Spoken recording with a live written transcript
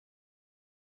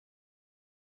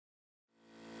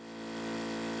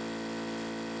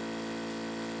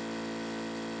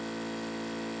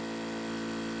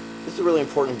This is a really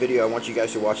important video. I want you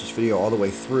guys to watch this video all the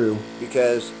way through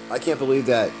because I can't believe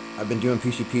that I've been doing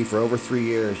PCP for over 3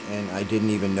 years and I didn't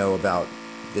even know about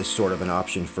this sort of an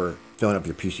option for filling up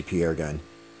your PCP air gun.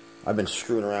 I've been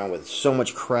screwing around with so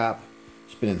much crap,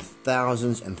 spending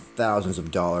thousands and thousands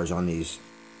of dollars on these,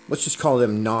 let's just call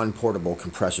them non-portable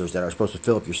compressors that are supposed to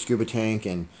fill up your scuba tank,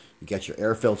 and you got your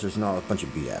air filters and all a bunch of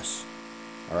BS.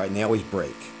 Alright, and they always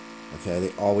break. Okay,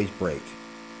 they always break.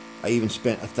 I even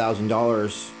spent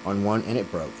 $1,000 on one and it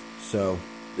broke. So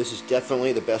this is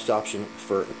definitely the best option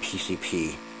for a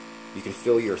PCP. You can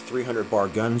fill your 300 bar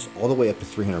guns all the way up to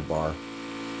 300 bar.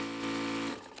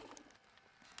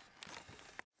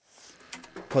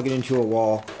 Plug it into a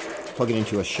wall, plug it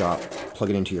into a shop,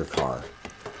 plug it into your car.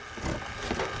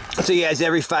 So you guys,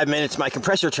 every 5 minutes my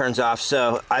compressor turns off,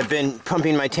 so I've been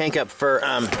pumping my tank up for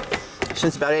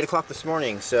since about 8 o'clock this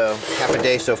morning, so half a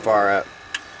day so far.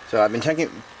 So I've been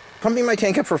pumping my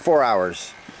tank up for 4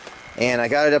 hours, and I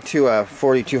got it up to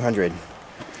 4,200.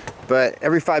 But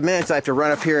every 5 minutes I have to run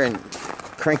up here and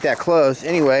crank that close.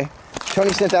 Anyway,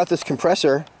 Tony sent out this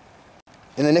compressor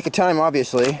in the nick of time,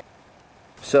 obviously.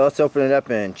 So let's open it up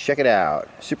and check it out.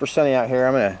 Super sunny out here.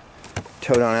 I'm gonna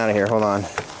tote on out of here. Hold on.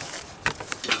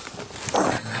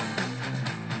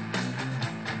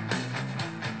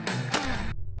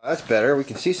 That's better. We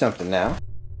can see something now.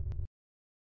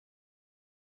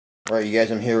 Alright, you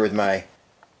guys, I'm here with my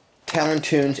Talon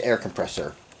Tunes air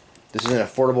compressor. This is an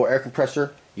affordable air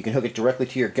compressor. You can hook it directly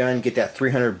to your gun, get that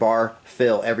 300 bar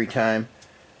fill every time.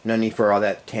 No need for all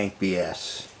that tank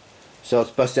BS. So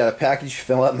let's bust out a package,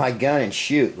 fill up my gun, and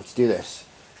shoot. Let's do this.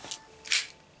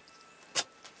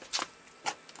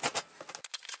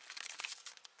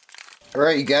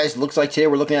 Alright, you guys, looks like today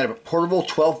we're looking at a portable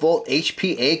 12 volt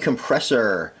HPA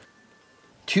compressor.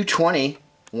 220,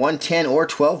 110, or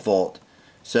 12 volt.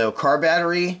 So car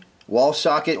battery, wall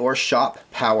socket, or shop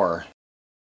power.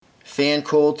 Fan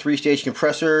cooled 3-stage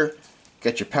compressor.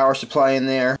 Got your power supply in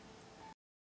there.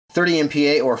 30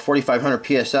 MPa or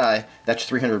 4500 PSI. That's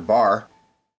 300 bar.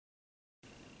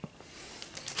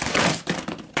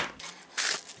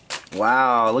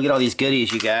 Wow, look at all these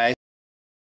goodies, you guys.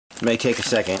 It may take a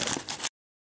second.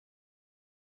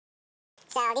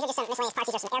 So these are just some miscellaneous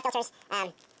parts. These are some air filters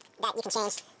that you can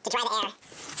change to dry the air.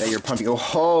 That you're pumping. Oh,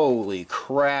 holy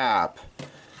crap.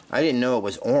 I didn't know it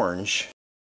was orange.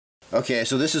 Okay,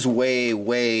 so this is way,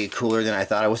 way cooler than I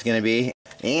thought it was going to be.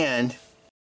 And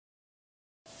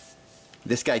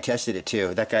this guy tested it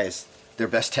too. That guy is their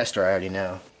best tester, I already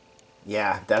know.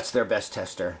 Yeah, that's their best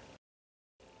tester.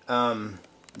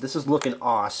 This is looking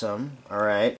awesome.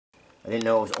 Alright. I didn't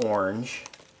know it was orange.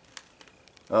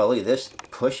 Oh, look at this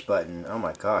push button. Oh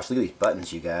my gosh, look at these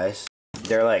buttons, you guys.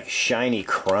 They're like shiny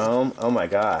chrome. Oh my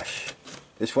gosh.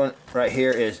 This one right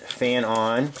here is fan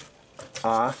on,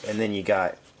 off, and then you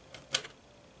got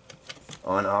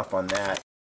on, off on that.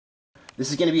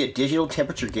 This is going to be a digital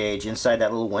temperature gauge inside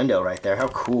that little window right there. How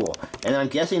cool. And I'm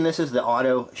guessing this is the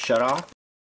auto shut off.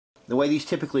 The way these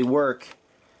typically work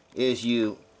is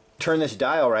you turn this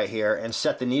dial right here and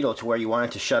set the needle to where you want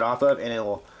it to shut off of, and it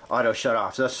will auto shut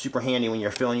off. So that's super handy when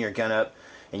you're filling your gun up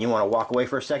and you want to walk away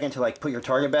for a second to like put your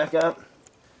target back up.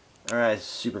 Alright,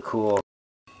 super cool.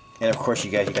 And of course, you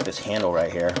guys, you got this handle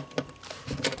right here.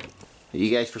 You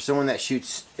guys, for someone that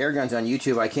shoots air guns on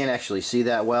YouTube, I can't actually see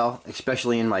that well,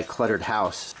 especially in my cluttered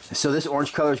house. So this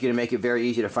orange color is going to make it very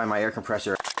easy to find my air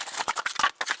compressor.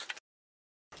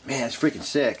 Man, it's freaking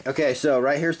sick. Okay, so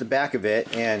right here's the back of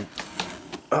it, and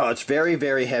oh, it's very,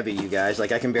 very heavy, you guys.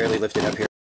 Like, I can barely lift it up here.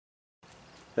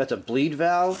 That's a bleed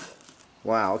valve.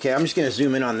 Wow, okay, I'm just going to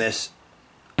zoom in on this.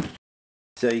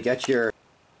 So you got your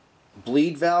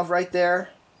bleed valve right there.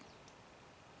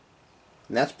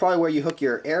 And that's probably where you hook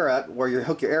your air up, where you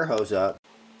hook your air hose up.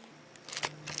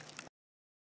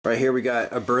 Right here we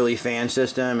got a Burley fan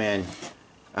system, and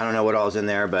I don't know what all's in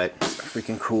there, but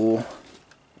freaking cool.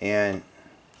 And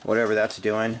whatever that's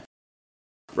doing.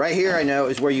 Right here I know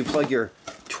is where you plug your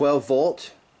 12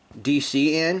 volt DC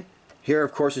in. Here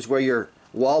of course is where your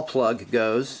wall plug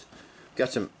goes. Got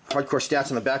some hardcore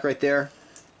stats on the back right there.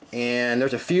 And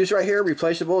there's a fuse right here,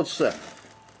 replaceable. It's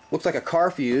looks like a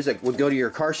car fuse that would go to your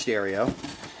car stereo,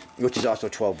 which is also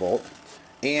 12 volt.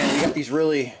 And we got these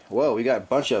really, whoa, we got a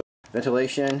bunch of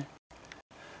ventilation.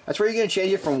 That's where you're going to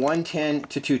change it from 110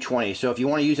 to 220. So if you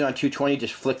want to use it on 220,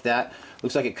 just flick that.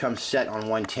 Looks like it comes set on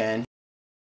 110.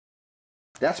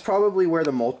 That's probably where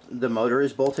the motor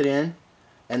is bolted in.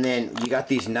 And then you got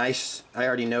these nice, I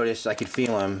already noticed, I could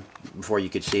feel them before you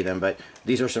could see them, but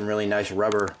these are some really nice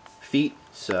rubber feet,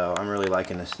 so I'm really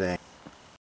liking this thing.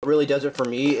 What really does it for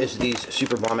me is these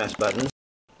super bomb-ass buttons.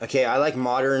 Okay, I like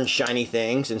modern, shiny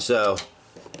things, and so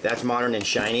That's modern and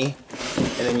shiny.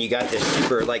 And then you got this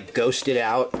super like ghosted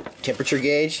out temperature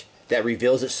gauge that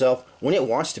reveals itself when it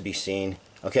wants to be seen.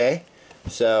 Okay,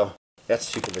 so that's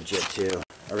super legit too.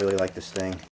 I really like this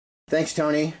thing. Thanks,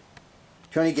 Tony.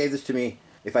 Tony gave this to me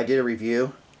if I did a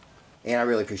review, and I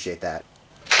really appreciate that.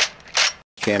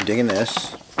 Okay, I'm digging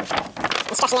this.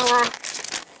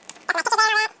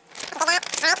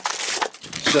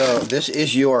 So this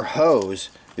is your hose.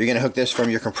 You're going to hook this from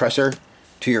your compressor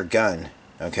to your gun,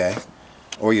 okay,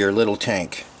 or your little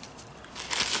tank.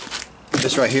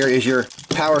 This right here is your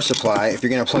power supply. If you're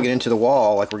going to plug it into the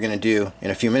wall, like we're going to do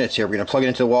in a few minutes here, we're going to plug it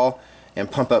into the wall and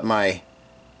pump up my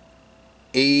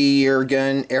Air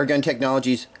Gun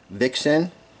Technologies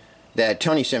Vixen that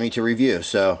Tony sent me to review.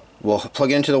 So we'll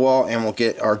plug it into the wall and we'll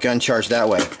get our gun charged that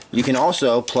way. You can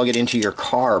also plug it into your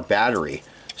car battery.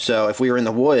 So if we were in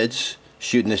the woods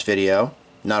shooting this video,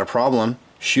 not a problem.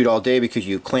 Shoot all day because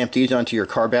you clamp these onto your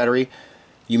car battery.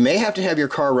 You may have to have your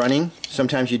car running.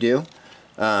 Sometimes you do.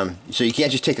 So you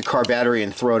can't just take a car battery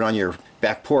and throw it on your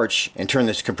back porch and turn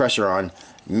this compressor on.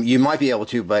 You might be able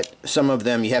to, but some of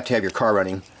them you have to have your car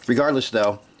running. Regardless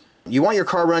though, you want your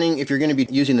car running if you're going to be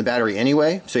using the battery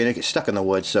anyway, so you don't get stuck in the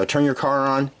woods. So turn your car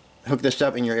on, hook this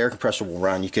up, and your air compressor will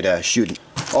run. You could shoot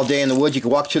all day in the woods. You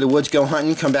could walk to the woods, go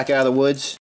hunting, come back out of the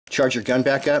woods, charge your gun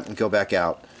back up, and go back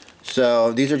out.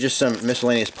 So these are just some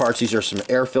miscellaneous parts. These are some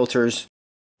air filters.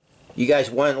 You guys,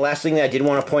 one last thing that I did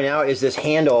want to point out is this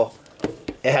handle.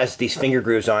 It has these finger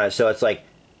grooves on it, so it's like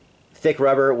thick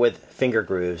rubber with finger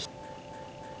grooves.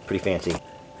 Pretty fancy.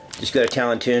 Just go to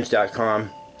talontunes.com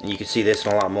and you can see this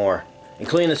and a lot more,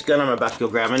 including this gun I'm about to go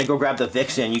grab. I'm going to go grab the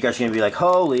Vixen. You guys are going to be like,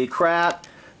 holy crap,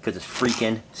 because it's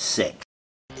freaking sick.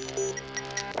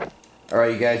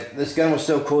 Alright you guys, this gun was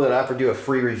so cool that I offered to do a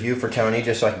free review for Tony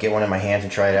just so I can get one in my hands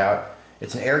and try it out.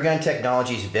 It's an Air Gun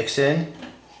Technologies Vixen,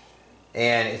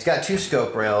 and it's got two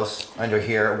scope rails under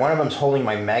here. One of them's holding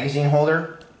my magazine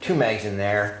holder, two mags in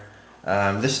there.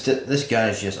 This gun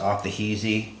is just off the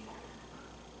heezy.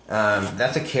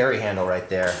 That's a carry handle right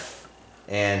there.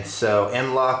 And so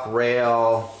M-lock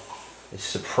rail is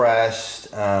suppressed,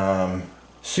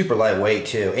 super lightweight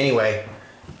too. Anyway,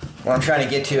 what I'm trying to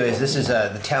get to is this is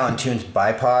the Talon Tunes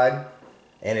bipod,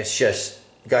 and it's just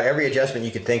got every adjustment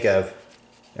you could think of.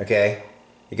 Okay,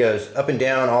 it goes up and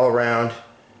down all around,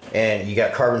 and you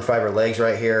got carbon fiber legs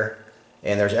right here,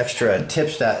 and there's extra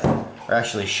tips that are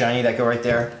actually shiny that go right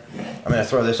there. I'm going to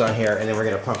throw this on here, and then we're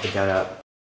going to pump the gun up.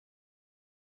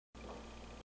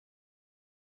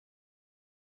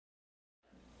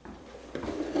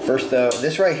 First though,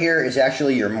 this right here is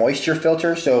actually your moisture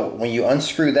filter, so when you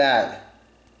unscrew that,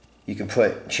 you can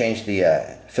change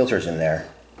the filters in there.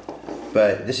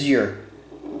 But this is a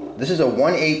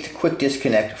 1/8 quick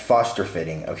disconnect Foster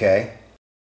fitting, okay?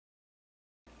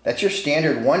 That's your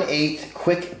standard 1/8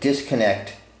 quick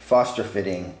disconnect Foster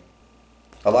fitting.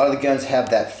 A lot of the guns have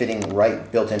that fitting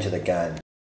right built into the gun.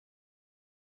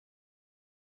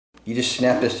 You just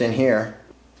snap this in here.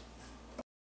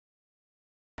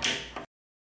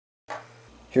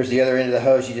 Here's the other end of the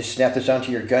hose. You just snap this onto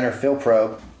your gun or fill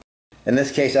probe. In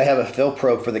this case, I have a fill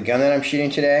probe for the gun that I'm shooting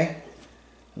today.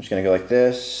 I'm just going to go like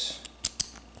this.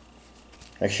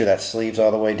 Make sure that sleeve's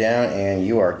all the way down, and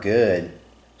you are good.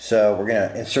 So we're going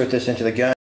to insert this into the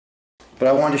gun. But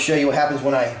I wanted to show you what happens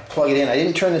when I plug it in. I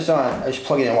didn't turn this on. I just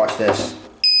plug it in and watch this.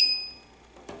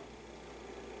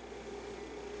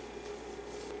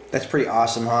 That's pretty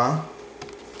awesome, huh?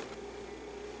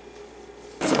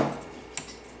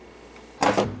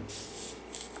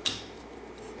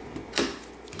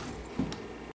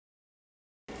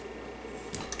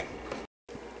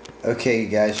 Okay, you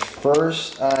guys,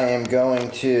 first I am going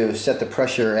to set the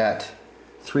pressure at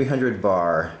 300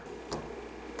 bar.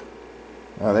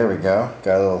 Oh, there we go.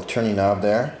 Got a little turning knob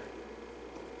there.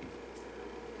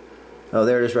 Oh,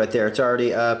 there it is right there. It's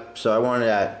already up, so I want it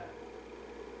at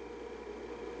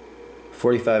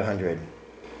 4,500.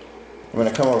 I'm going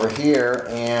to come over here,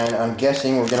 and I'm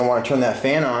guessing we're going to want to turn that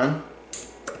fan on.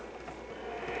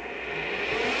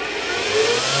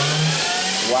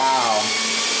 Wow.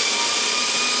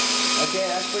 Okay,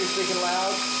 that's pretty freaking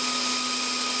loud.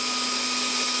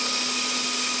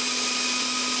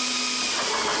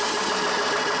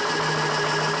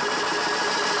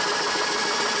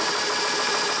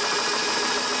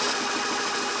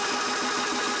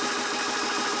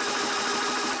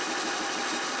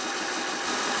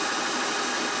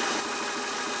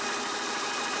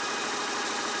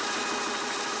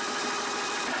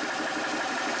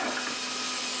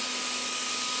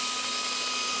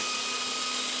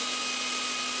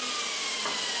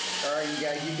 Alright you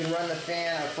guys, you can run the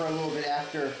fan for a little bit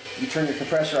after you turn your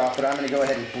compressor off, but I'm going to go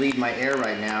ahead and bleed my air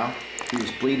right now. through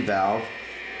this bleed valve,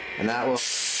 and that will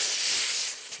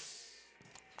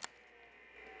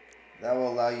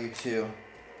allow you to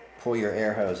pull your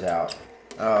air hose out.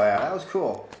 Oh yeah, that was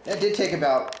cool. That did take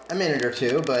about a minute or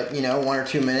two, but you know, 1 or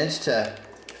 2 minutes to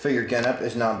fill your gun up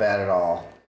is not bad at all.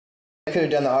 I could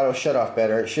have done the auto shut-off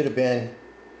better. It should have been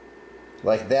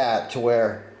like that, to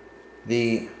where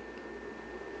the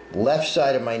left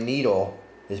side of my needle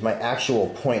is my actual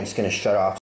point. It's going to shut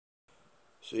off.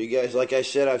 So you guys, like I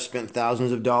said, I've spent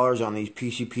thousands of dollars on these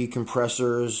PCP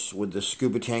compressors with the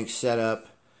scuba tank setup.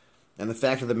 And the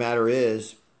fact of the matter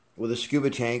is, with a scuba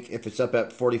tank, if it's up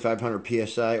at 4,500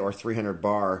 PSI or 300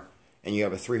 bar, and you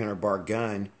have a 300 bar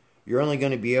gun, you're only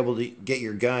going to be able to get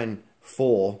your gun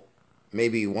full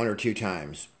maybe 1 or 2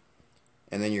 times.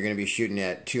 And then you're going to be shooting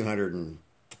at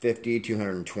 250,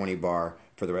 220 bar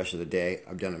for the rest of the day.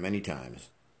 I've done it many times.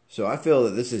 So I feel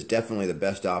that this is definitely the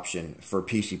best option for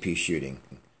PCP shooting.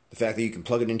 The fact that you can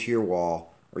plug it into your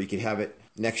wall, or you can have it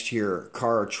next to your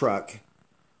car or truck.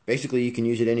 Basically, you can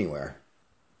use it anywhere.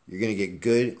 You're going to get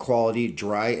good quality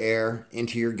dry air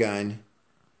into your gun,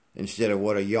 instead of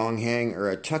what a Yonghang or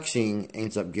a Tuxing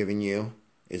ends up giving you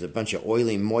is a bunch of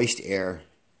oily, moist air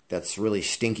that's really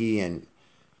stinky and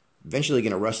eventually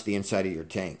going to rust the inside of your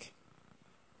tank.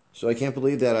 So I can't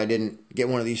believe that I didn't get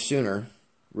one of these sooner.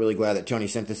 Really glad that Tony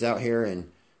sent this out here and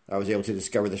I was able to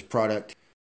discover this product.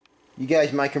 You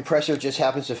guys, my compressor just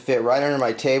happens to fit right under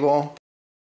my table,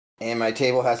 and my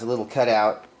table has a little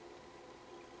cutout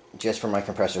just for my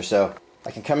compressor. So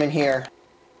I can come in here,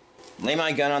 lay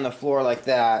my gun on the floor like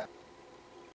that.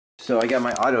 So I got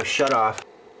my auto shut off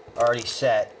already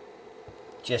set.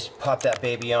 Just pop that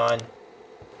baby on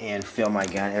and fill my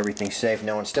gun. Everything's safe.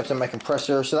 No one steps on my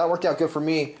compressor. So that worked out good for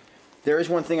me. There is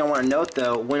one thing I want to note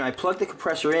though. When I plug the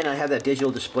compressor in, I have that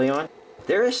digital display on.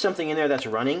 There is something in there that's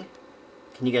running.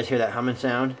 Can you guys hear that humming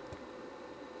sound?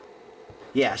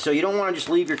 Yeah, so you don't want to just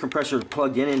leave your compressor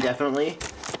plugged in indefinitely,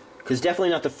 because definitely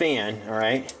not the fan,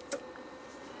 alright?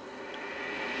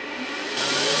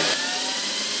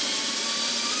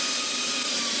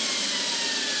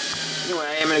 Anyway,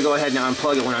 I am going to go ahead and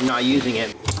unplug it when I'm not using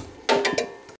it.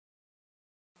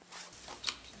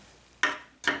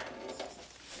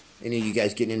 Any of you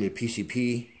guys getting into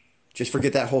PCP, just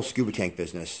forget that whole scuba tank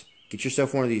business. Get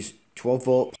yourself one of these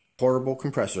 12-volt portable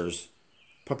compressors.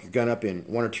 Pump your gun up in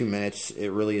 1 or 2 minutes. It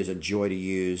really is a joy to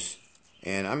use.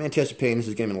 And I'm anticipating this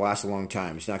is going to last a long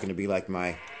time. It's not going to be like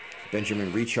my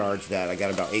Benjamin Recharge that I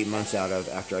got about 8 months out of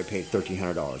after I paid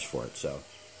 $1,300 for it. So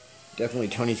definitely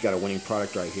Tony's got a winning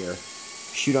product right here.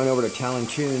 Shoot on over to Talon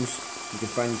Tunes. You can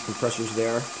find these compressors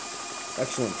there.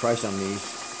 Excellent price on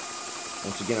these.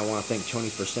 Once again, I want to thank Tony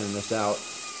for sending this out.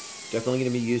 Definitely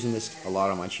going to be using this a lot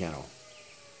on my channel.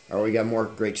 Alright, we got more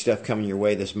great stuff coming your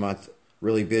way this month.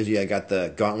 Really busy. I got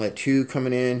the Gauntlet 2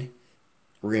 coming in.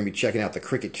 We're going to be checking out the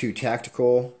Cricket 2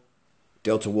 Tactical.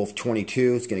 Delta Wolf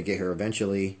 22 is going to get here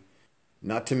eventually.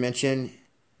 Not to mention,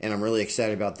 and I'm really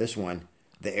excited about this one,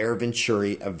 the Air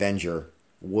Venturi Avenger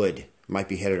Wood might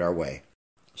be headed our way.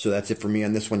 So that's it for me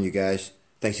on this one, you guys.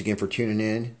 Thanks again for tuning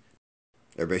in.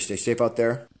 Everybody stay safe out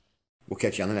there. We'll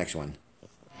catch you on the next one.